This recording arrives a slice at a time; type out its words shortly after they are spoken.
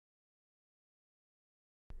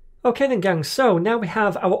Okay then gang, so now we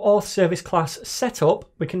have our auth service class set up.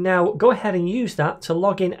 We can now go ahead and use that to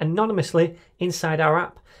log in anonymously inside our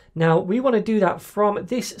app. Now we want to do that from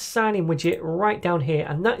this sign-in widget right down here,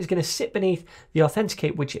 and that is going to sit beneath the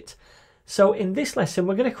authenticate widget. So in this lesson,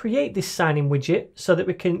 we're going to create this sign-in widget so that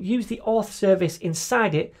we can use the auth service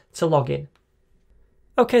inside it to log in.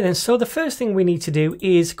 Okay then, so the first thing we need to do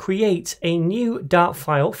is create a new Dart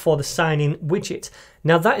file for the sign-in widget.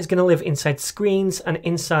 Now that is going to live inside screens and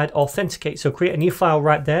inside authenticate. So create a new file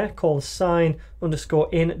right there called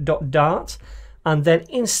sign_in.dart. And then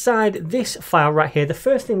inside this file right here, the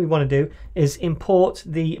first thing we want to do is import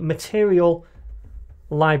the material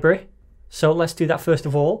library. So let's do that first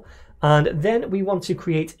of all. And then we want to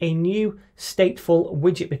create a new stateful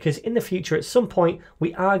widget, because in the future at some point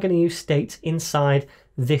we are going to use state inside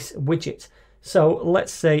this widget. So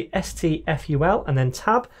let's say stful and then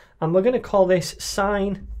tab, and we're going to call this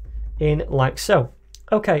sign in like so.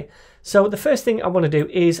 Okay, so the first thing I want to do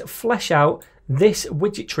is flesh out this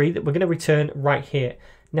widget tree that we're going to return right here.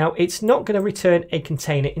 Now it's not going to return a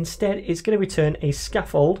container, instead it's going to return a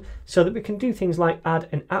scaffold so that we can do things like add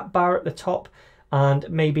an app bar at the top and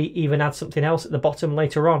maybe even add something else at the bottom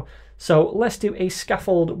later on. So let's do a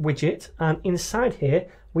scaffold widget, and inside here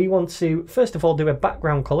we want to first of all do a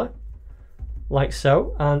background color like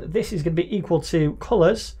so, and this is going to be equal to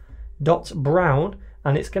colors.brown,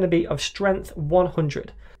 and it's going to be of strength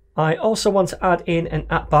 100. I also want to add in an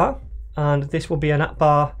app bar, and this will be an app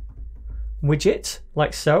bar widget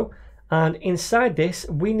like so. And inside this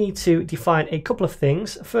we need to define a couple of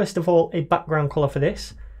things. First of all, a background color for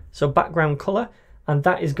this. So background color, and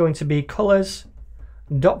that is going to be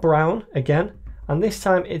colors.brown again, and this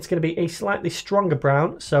time it's going to be a slightly stronger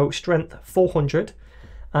brown, so strength 400.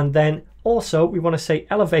 And then also we want to say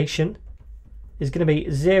elevation is going to be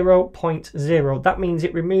 0.0. That means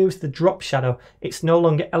it removes the drop shadow. It's no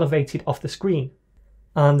longer elevated off the screen.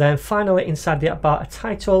 And then finally inside the app bar, a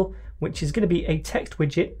title, which is going to be a text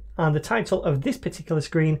widget, and the title of this particular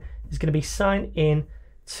screen is going to be sign in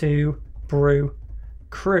to brew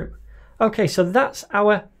crew. Okay, so that's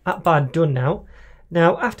our app bar done now.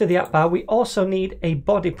 Now after the app bar we also need a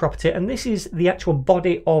body property, and this is the actual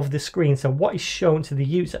body of the screen, so what is shown to the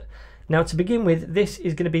user. Now to begin with, this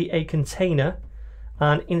is going to be a container,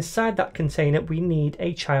 and inside that container we need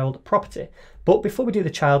a child property. But before we do the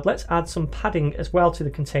child, let's add some padding as well to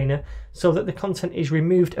the container so that the content is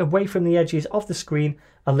removed away from the edges of the screen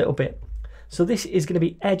a little bit. So this is going to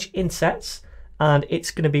be edge insets, and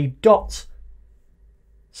it's going to be dot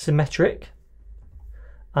symmetric,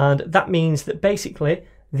 and that means that basically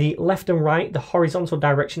the left and right, the horizontal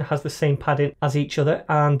direction has the same padding as each other,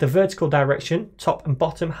 and the vertical direction, top and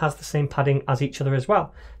bottom, has the same padding as each other as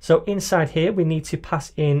well. So inside here we need to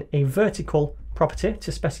pass in a vertical property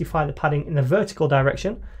to specify the padding in the vertical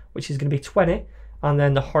direction, which is going to be 20, and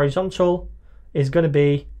then the horizontal is going to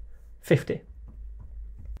be 50.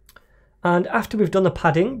 And after we've done the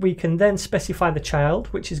padding, we can then specify the child,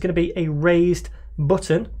 which is going to be a raised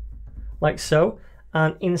button like so.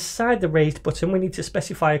 And inside the raised button we need to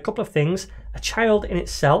specify a couple of things: a child in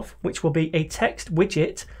itself, which will be a text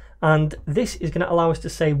widget, and this is going to allow us to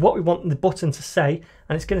say what we want the button to say,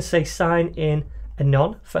 and it's going to say sign in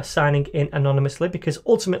anon for signing in anonymously, because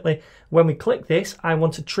ultimately when we click this I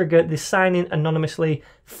want to trigger the sign in anonymously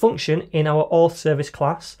function in our auth service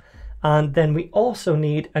class. And then we also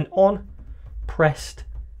need an on pressed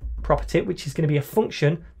property, which is going to be a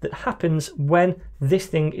function that happens when this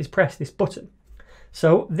thing is pressed, this button.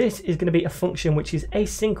 So this is going to be a function which is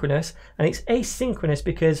asynchronous, and it's asynchronous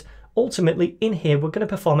because ultimately in here we're going to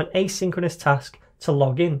perform an asynchronous task to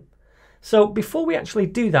log in. So before we actually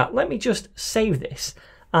do that, let me just save this,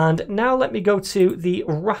 and now let me go to the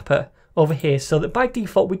wrapper over here, so that by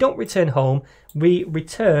default we don't return home, we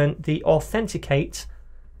return the authenticate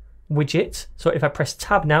widget. So if I press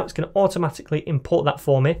tab now, it's going to automatically import that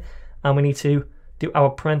for me, and we need to do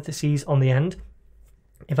our parentheses on the end.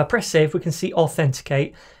 If I press save, we can see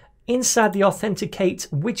authenticate. Inside the authenticate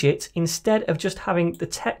widget, instead of just having the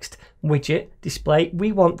text widget display,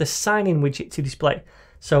 we want the sign in widget to display.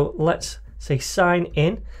 So let's say sign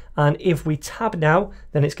in, and if we tab now,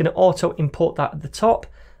 then it's going to auto import that at the top.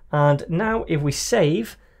 And now if we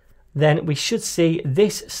save, then we should see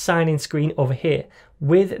this sign in screen over here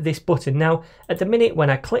with this button. Now at the minute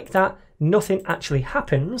when I click that, nothing actually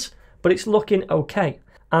happens, but it's looking okay.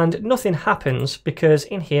 And nothing happens because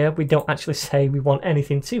in here we don't actually say we want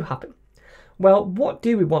anything to happen. Well, what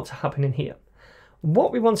do we want to happen in here?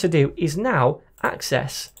 What we want to do is now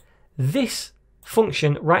access this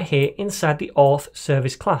function right here inside the auth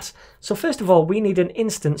service class. So first of all, we need an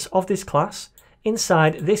instance of this class.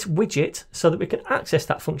 inside this widget so that we can access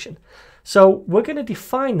that function. So we're going to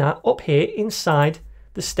define that up here inside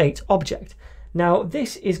the state object. Now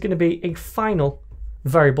this is going to be a final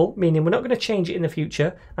variable, meaning we're not going to change it in the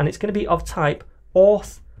future, and it's going to be of type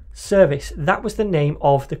auth service. That was the name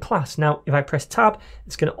of the class. Now if I press tab,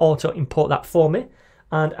 it's going to auto import that for me,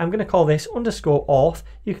 and I'm going to call this underscore auth.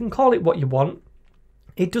 You can call it what you want.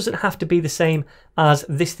 It doesn't have to be the same as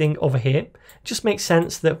this thing over here. It just makes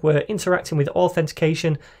sense that we're interacting with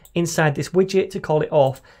authentication inside this widget to call it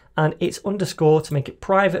auth, and it's underscore to make it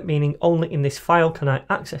private, meaning only in this file can I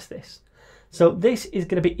access this. So this is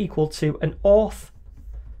going to be equal to an auth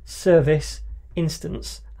service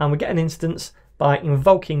instance, and we get an instance by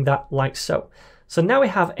invoking that like so. So now we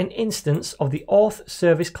have an instance of the auth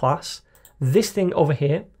service class, this thing over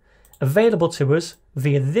here, available to us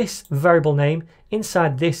via this variable name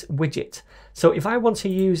inside this widget. So if I want to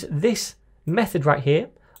use this method right here,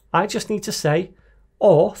 I just need to say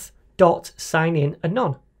auth.signin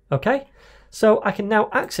anon. Okay, so I can now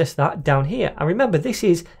access that down here. And remember, this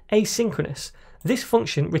is asynchronous. This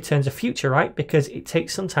function returns a future, right? Because it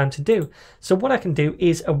takes some time to do. So what I can do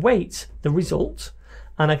is await the result,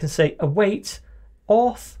 and I can say await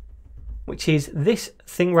auth, which is this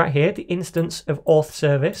thing right here, the instance of auth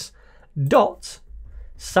service, dot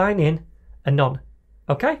sign in anon.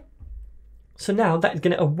 Okay, so now that is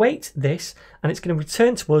going to await this, and it's going to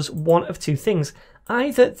return to us one of two things: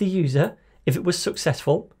 either the user if it was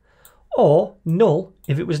successful, or null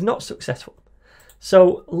if it was not successful.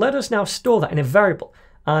 So let us now store that in a variable,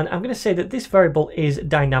 and I'm going to say that this variable is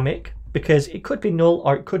dynamic because it could be null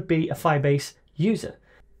or it could be a Firebase user,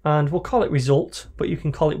 and we'll call it result, but you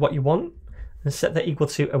can call it what you want and set that equal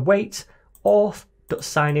to await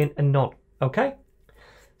auth.signin anon. Okay,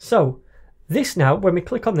 so this now, when we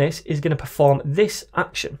click on this, is going to perform this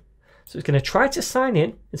action. So it's going to try to sign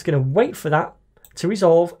in, it's going to wait for that to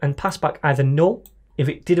resolve and pass back either null if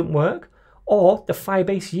it didn't work, or the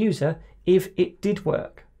Firebase user if it did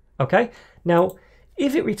work. Okay, now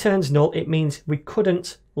if it returns null, it means we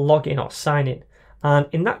couldn't log in or sign in, and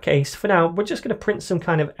in that case, for now, we're just going to print some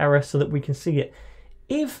kind of error so that we can see it.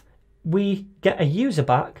 If we get a user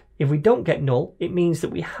back, if we don't get null, it means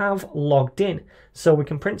that we have logged in, so we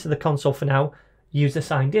can print to the console for now user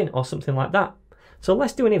signed in or something like that. So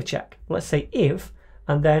let's do an if check. Let's say if,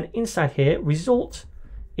 and then inside here result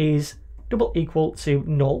is double equal to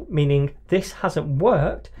null, meaning this hasn't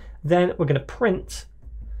worked. Then we're going to print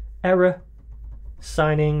error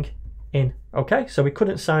signing in. Okay, so we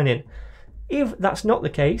couldn't sign in. If that's not the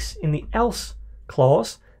case, in the else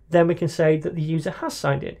clause, then we can say that the user has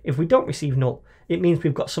signed in. If we don't receive null, it means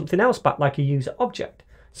we've got something else back, like a user object.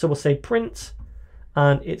 So we'll say print,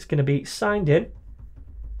 and it's going to be signed in,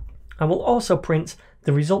 and we'll also print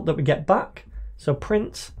the result that we get back. So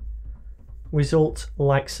print result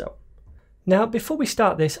like so. Now before we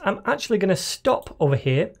start this, I'm actually going to stop over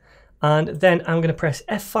here, and then I'm going to press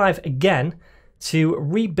F5 again to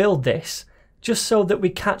rebuild this, just so that we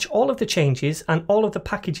catch all of the changes and all of the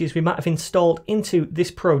packages we might have installed into this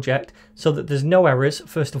project, so that there's no errors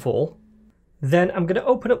first of all. Then I'm going to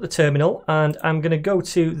open up the terminal, and I'm going to go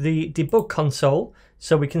to the Debug Console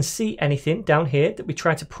so we can see anything down here that we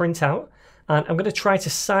try to print out, and I'm going to try to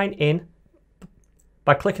sign in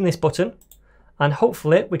by clicking this button, and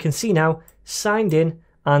hopefully we can see now signed in,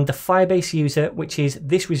 and the Firebase user, which is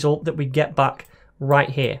this result that we get back right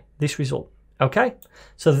here, this result. Okay,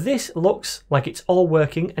 so this looks like it's all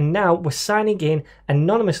working, and now we're signing in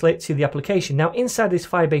anonymously to the application. Now inside this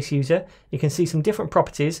Firebase user, you can see some different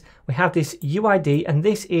properties. We have this UID, and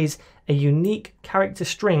this is a unique character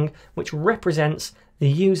string which represents the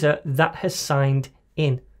user that has signed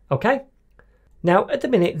in. Okay, now at the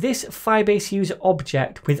minute, this Firebase user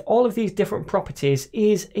object with all of these different properties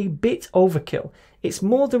is a bit overkill. It's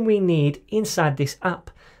more than we need inside this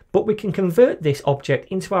app. But we can convert this object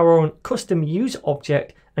into our own custom user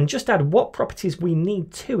object and just add what properties we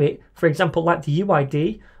need to it, for example, like the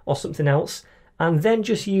UID or something else, and then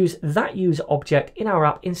just use that user object in our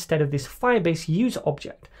app instead of this Firebase user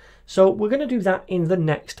object. So we're going to do that in the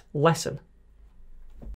next lesson.